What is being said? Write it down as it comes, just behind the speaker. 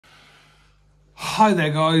Hi there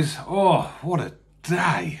guys. Oh, what a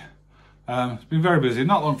day. It's been very busy,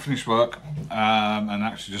 not long finished work and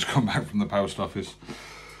actually just come back from the post office.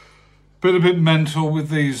 Been a bit mental with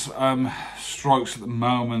these strikes at the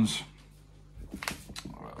moment.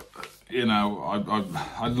 You know,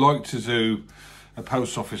 I'd like to do a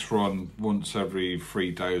post office run once every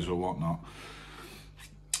 3 days or whatnot.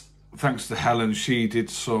 Thanks to Helen, she did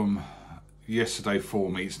some yesterday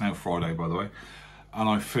for me. It's now Friday, by the way, and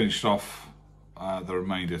I finished off the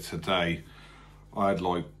remainder today. I had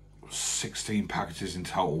like 16 packages in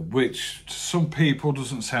total, which to some people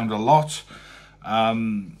doesn't sound a lot.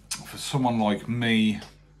 For someone like me,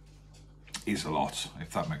 is a lot, if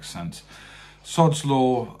that makes sense. Sod's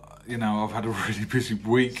Law, you know, I've had a really busy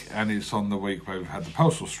week, and it's on the week where we've had the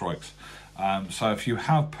postal strikes. So if you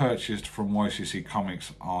have purchased from YCC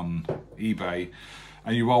Comics on eBay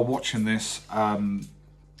and you are watching this,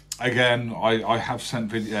 again, I have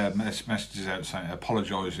sent messages out saying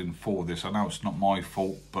apologising for this. I know it's not my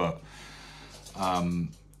fault, but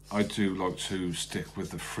I do like to stick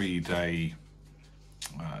with the 3-day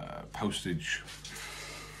postage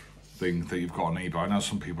thing that you've got on eBay. I know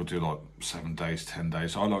some people do like 7 days, 10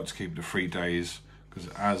 days. I like to keep it to 3 days because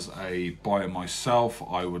as a buyer myself,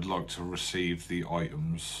 I would like to receive the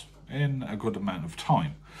items in a good amount of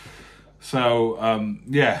time. So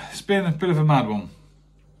yeah, it's been a bit of a mad one.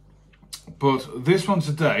 But this one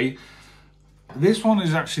today, this one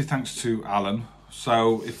is actually thanks to Alan.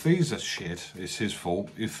 So if these are shit, it's his fault.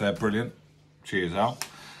 If they're brilliant, cheers out.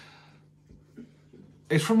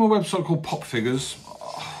 It's from a website called Pop Figures.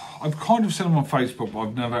 I've kind of seen them on Facebook, but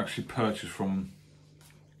I've never actually purchased from them.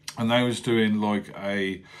 And they was doing like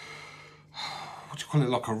a, what do you call it,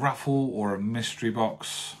 like a raffle or a mystery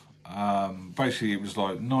box. Basically it was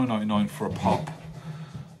like $9.99 for a pop.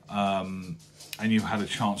 And you had a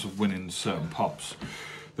chance of winning certain pops.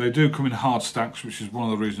 They do come in hard stacks, which is one of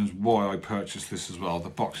the reasons why I purchased this as well. The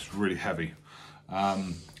box is really heavy.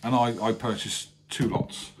 And I purchased 2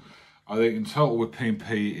 lots. I think in total with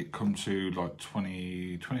P&P it comes to like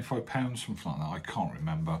 £25, something like that. I can't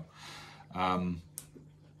remember. And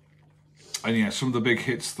yeah, some of the big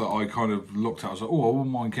hits that I kind of looked at, I was like, oh, I wouldn't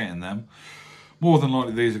mind getting them. More than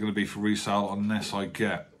likely these are going to be for resale unless I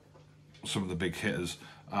get some of the big hitters.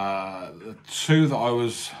 The 2 that I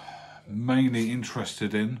was mainly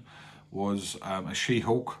interested in was a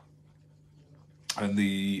She-Hulk and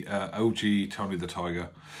the OG Tony the Tiger.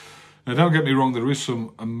 Now don't get me wrong, there is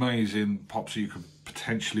some amazing pops that you could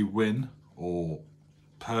potentially win or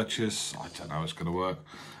purchase. I don't know how it's going to work.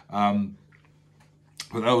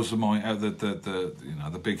 But those are my you know,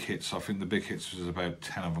 the big hits. I think the big hits was about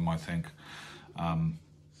 10 of them, I think.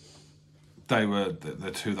 They were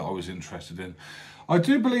the 2 that I was interested in. I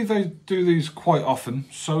do believe they do these quite often.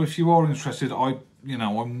 So if you are interested, I'm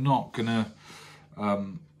not gonna.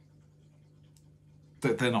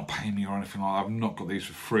 They're not paying me or anything like that. I've not got these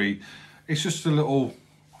for free. It's just a little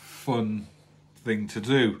fun thing to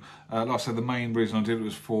do. Like I said, the main reason I did it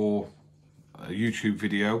was for a YouTube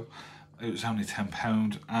video. It was only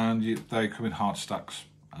 £10, and they come in hard stacks,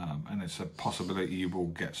 and it's a possibility you will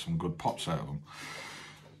get some good pops out of them.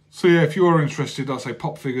 So yeah, if you are interested, I'll say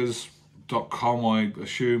popfigures.com, I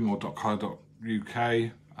assume, or .co.uk.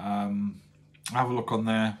 Have a look on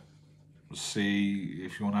there, see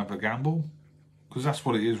if you want to have a gamble, because that's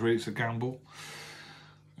what it is really, it's a gamble.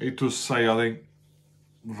 It does say, I think,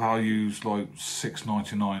 values like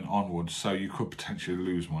 $6.99 onwards, so you could potentially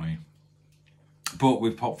lose money. But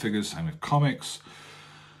with Pop Figures, same with comics,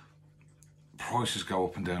 prices go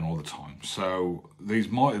up and down all the time. So these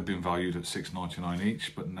might have been valued at $6.99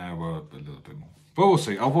 each, but now we're a little bit more. But we'll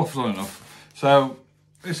see, I've waffled on enough. So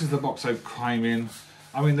this is the box they've came in.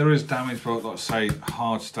 I mean, there is damage, but like I say,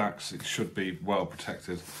 hard stacks, it should be well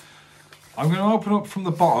protected. I'm going to open up from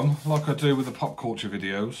the bottom, like I do with the pop culture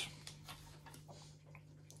videos.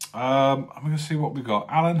 I'm going to see what we got.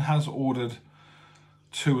 Alan has ordered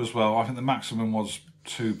 2 as well. I think the maximum was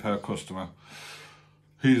 2 per customer.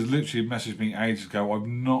 He's literally messaged me ages ago. I've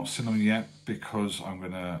not seen them yet because I'm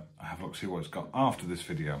going to have a look, see what it's got after this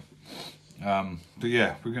video. But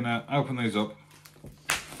yeah, we're going to open these up,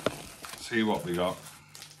 see what we got.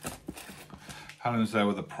 Helen's there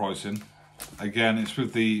with the pricing. Again, it's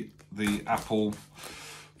with the Apple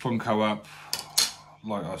Funko app.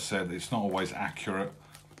 Like I said, it's not always accurate,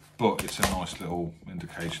 but it's a nice little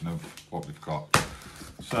indication of what we've got.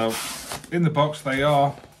 So in the box they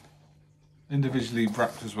are individually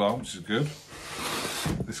wrapped as well, which is good.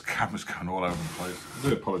 This camera's going all over the place. I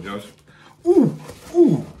do apologise. Ooh,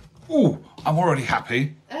 ooh, ooh! I'm already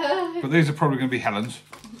happy. But these are probably going to be Helen's.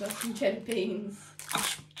 Got some jelly beans. Got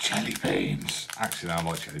some jelly beans. Actually, no, I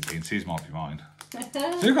like jelly beans. These might be mine. So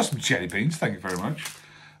you've got some jelly beans, thank you very much.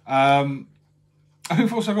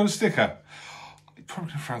 We've also got a sticker. You're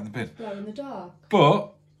probably going to throw it in the bin. Glow in the dark.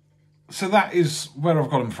 But, so that is where I've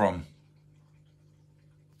got them from.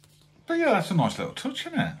 But yeah, that's a nice little touch,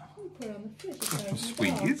 isn't it? Put it on the fridge. Got some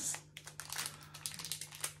sweeties.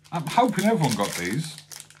 I'm hoping everyone got these.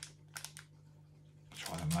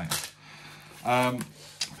 Try them later.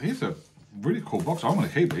 These are really cool boxes. I'm going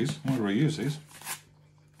to keep these. I'm going to reuse these.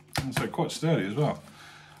 And so quite sturdy as well.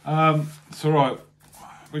 So right,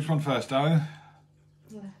 which one first, darling?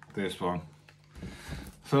 Yeah. This one.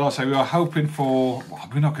 So like I say, we are hoping for, well,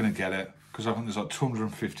 we're not going to get it because I think there's like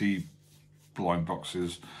 250 blind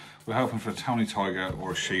boxes. We're hoping for a Tony Tiger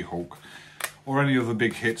or a She-Hulk or any other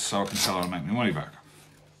big hits so I can sell it and make my money back.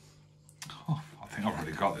 Oh, I think I've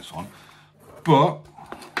already got this one. But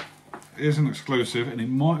it is an exclusive and it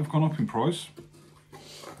might have gone up in price.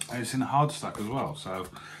 And it's in a hard stack as well, so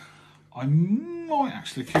I might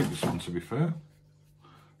actually keep this one, to be fair.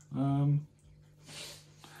 I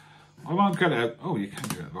won't get it. Oh, you can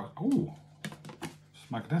get it back. Oh,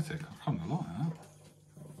 it's magnetic. I kind of like that.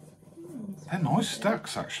 They're nice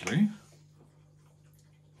stacks, actually.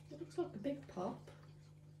 It looks like a big pop,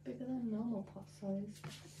 bigger than normal pop size.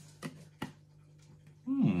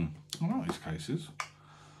 I like these cases.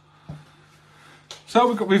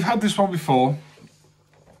 So we've had this one before.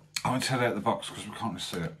 I won't take it out of the box because we can't really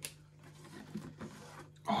see it.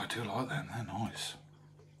 Oh, I do like them. They're nice.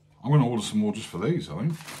 I'm going to order some more just for these, I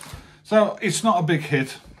think. So it's not a big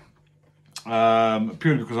hit,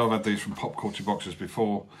 purely because I've had these from Pop Culture boxes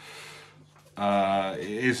before. It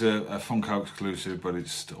is a Funko exclusive, but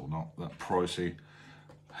it's still not that pricey.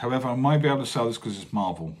 However, I might be able to sell this because it's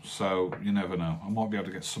Marvel, so you never know. I might be able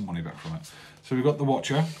to get some money back from it. So we've got the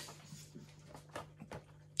Watcher.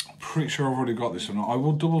 I'm pretty sure I've already got this one. I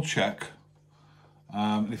will double check.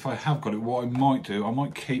 If I have got it, what I might do, I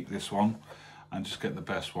might keep this one and just get the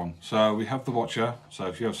best one. So we have the Watcher. So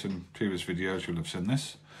if you have seen previous videos, you'll have seen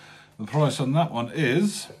this. The price on that one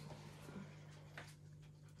is...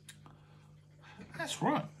 That's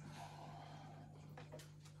right.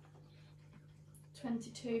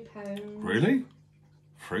 £22. Really?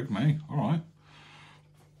 Frig me. All right.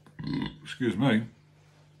 Excuse me.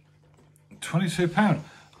 £22.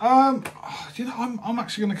 You know, I'm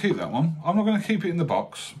actually going to keep that one. I'm not going to keep it in the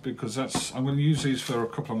box because I'm going to use these for a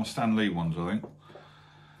couple of my Stan Lee ones, I think.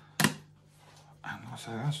 And I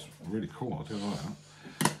say that's really cool. I do like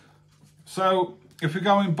that. So if we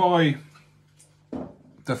go and buy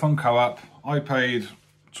the Funko app, I paid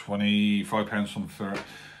 £25 something for it.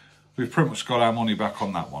 We've pretty much got our money back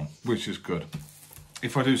on that one, which is good.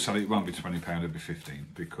 If I do sell it, it won't be £20, it'll be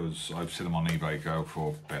 £15 because I've seen them on eBay go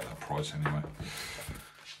for about that price anyway.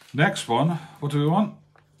 Next one, what do we want?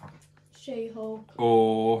 She-Hulk.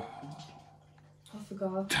 Or... I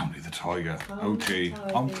forgot. Tony the Tiger. Tony OG. the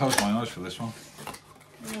Tiger. I'm close my eyes for this one.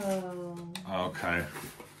 Oh. Okay.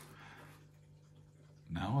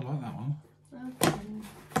 No, I like that one. Okay.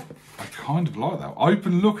 I kind of like that. I've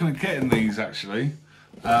been looking at getting these actually.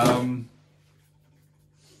 No,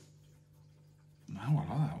 I like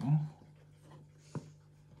that one.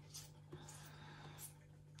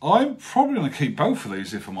 I'm probably going to keep both of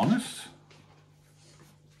these if I'm honest.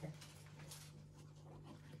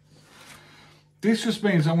 This just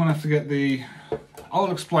means I'm going to have to get the...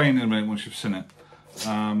 I'll explain in a minute once you've seen it.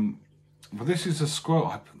 But this is a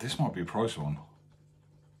Squirtle... This might be a price one.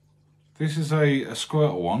 This is a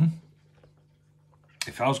Squirtle one.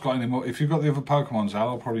 If Al's got any more... If you've got the other Pokemons, Al,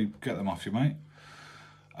 I'll probably get them off you, mate.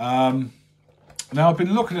 Now, I've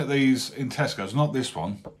been looking at these in Tesco's, not this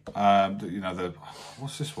one. You know,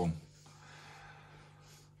 what's this one?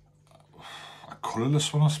 A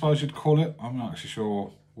colourless one, I suppose you'd call it. I'm not actually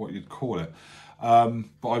sure what you'd call it.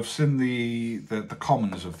 But I've seen the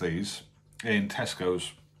commons of these in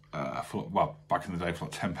Tesco's, for, well, back in the day for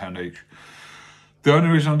like £10 each. The only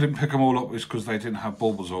reason I didn't pick them all up is because they didn't have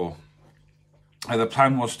Bulbasaur. The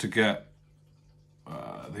plan was to get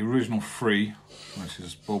the original 3, which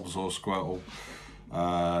is Bulbasaur, Squirtle,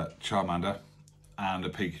 Charmander, and a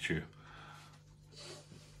Pikachu.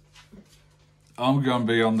 I'm going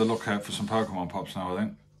to be on the lookout for some Pokemon Pops now, I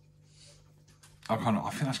think. I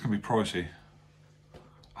think that's going to be pricey.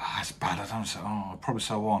 Ah, it's bad, I don't sell... Oh, I'll probably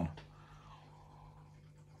sell one.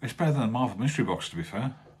 It's better than a Marvel Mystery Box, to be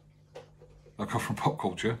fair. I got from Pop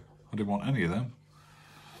Culture. I didn't want any of them.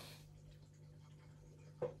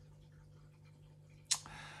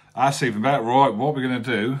 That's even better. Right, what we're going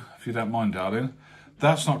to do, if you don't mind, darling,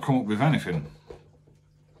 that's not come up with anything.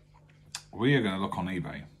 We are going to look on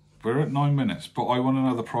eBay. We're at 9 minutes, but I want to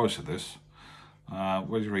know the price of this.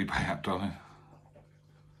 Where's your eBay app, darling?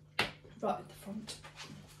 right at the front.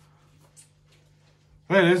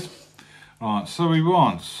 There it is. Right, so we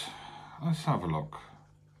want, let's have a look.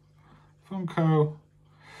 Funko.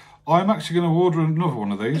 I'm actually going to order another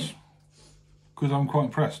one of these because I'm quite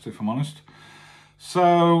impressed, if I'm honest.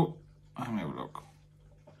 So, let me have a look.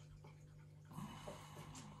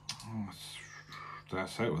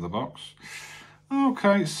 That's out with the box.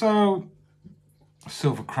 Okay, so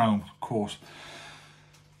silver chrome, of course.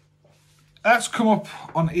 That's come up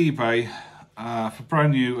on eBay for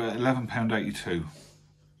brand new at £11.82.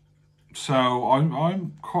 So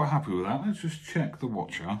I'm quite happy with that. Let's just check the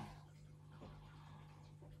watcher.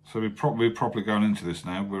 So we're probably going into this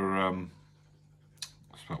now. We're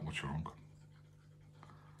spelled watcher wrong.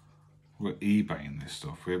 We're eBaying this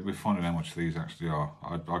stuff. We're finding how much these actually are.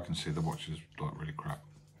 I can see the watches like really crap.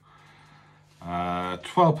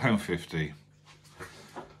 £12.50.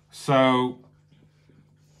 So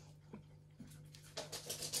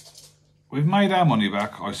we've made our money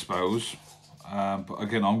back, I suppose. But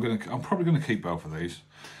again, I'm probably gonna keep both of these.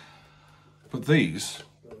 But these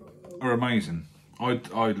are amazing. I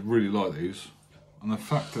really like these, and the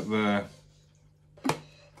fact that they're,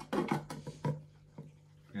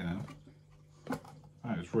 you know,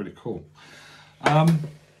 that is really cool.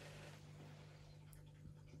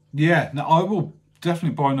 Yeah, now I will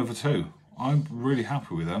definitely buy another two. I'm really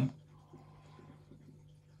happy with them.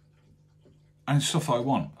 And it's stuff I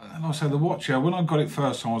want. And like I say, the watch, yeah, when I got it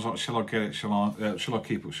first time, I was like, shall I get it? Shall I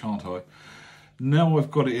keep it? Shan't I? Now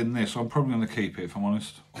I've got it in this, I'm probably going to keep it, if I'm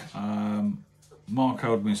honest. Mark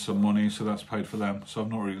owed me some money, so that's paid for them. So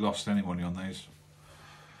I've not really lost any money on these.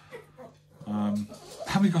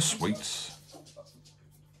 Have we got sweets?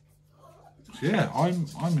 So yeah, I'm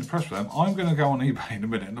impressed with them. I'm going to go on eBay in a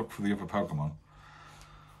minute and look for the other Pokemon.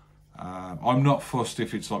 I'm not fussed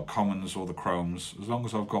if it's like commons or the chromes, as long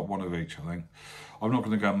as I've got one of each, I think. I'm not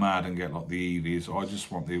going to go mad and get like the Eevees. I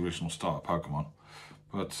just want the original starter Pokemon.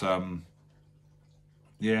 But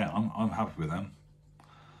yeah, I'm happy with them.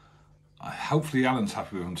 Hopefully Alan's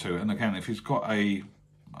happy with them too. And again, if he's got a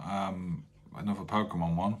another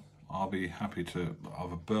Pokemon one, I'll be happy to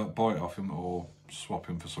either buy it off him or swap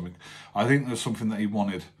him for something. I think there's something that he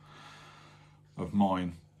wanted of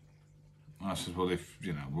mine. I said, well, if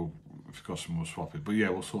you know, if you've got some, we'll swap it. But yeah,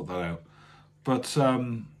 we'll sort that out. But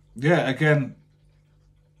yeah, again,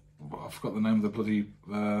 I forgot the name of the bloody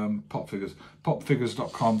Pop Figures.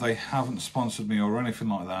 Popfigures.com. They haven't sponsored me or anything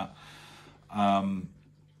like that.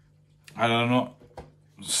 And I'm not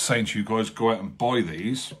saying to you guys go out and buy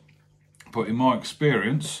these, but in my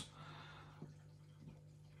experience,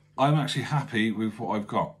 I'm actually happy with what I've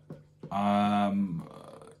got.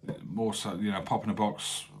 More so, you know, Pop in a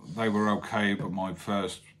Box, they were okay, but my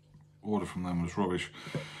first order from them was rubbish.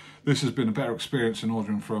 This has been a better experience in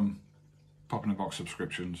ordering from Pop in a Box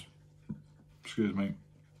subscriptions. Excuse me.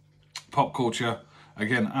 Pop Culture,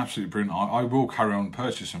 again, absolutely brilliant. I will carry on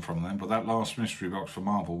purchasing from them, but that last mystery box for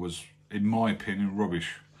Marvel was, in my opinion,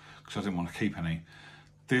 rubbish, because I didn't want to keep any.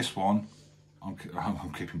 This one, I'm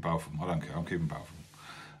keeping both of them. I don't care, I'm keeping both of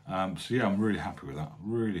them. So yeah, I'm really happy with that.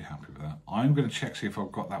 Really happy with that. I'm going to check, see if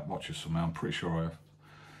I've got that watcher somewhere. I'm pretty sure I have.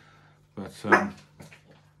 But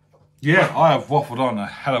yeah, I have waffled on a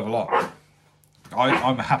hell of a lot.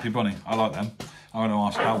 I'm a happy bunny. I like them. I'm going to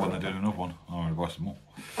ask Al when they're doing another one. I'm going to buy some more.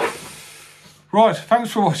 Right,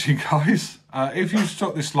 thanks for watching, guys. If you've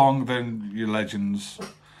stuck this long, then you're legends.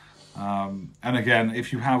 And again,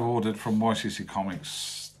 if you have ordered from YCC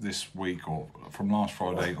Comics this week, or from last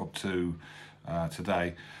Friday up to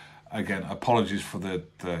today, again, apologies for the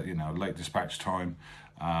you know, late dispatch time.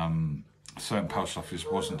 Certain post office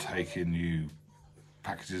wasn't taking new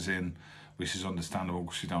packages in, which is understandable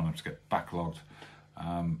because you don't have to get backlogged.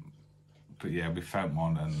 But yeah, we found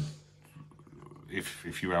one, and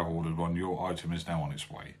if you have ordered one, your item is now on its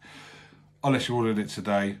way. Unless you ordered it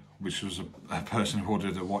today, which was a person who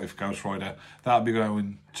ordered a What If Ghost Rider, that'll be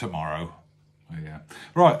going tomorrow. Yeah.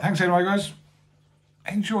 Right, thanks anyway, guys.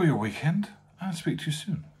 Enjoy your weekend, and I'll speak to you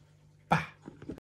soon.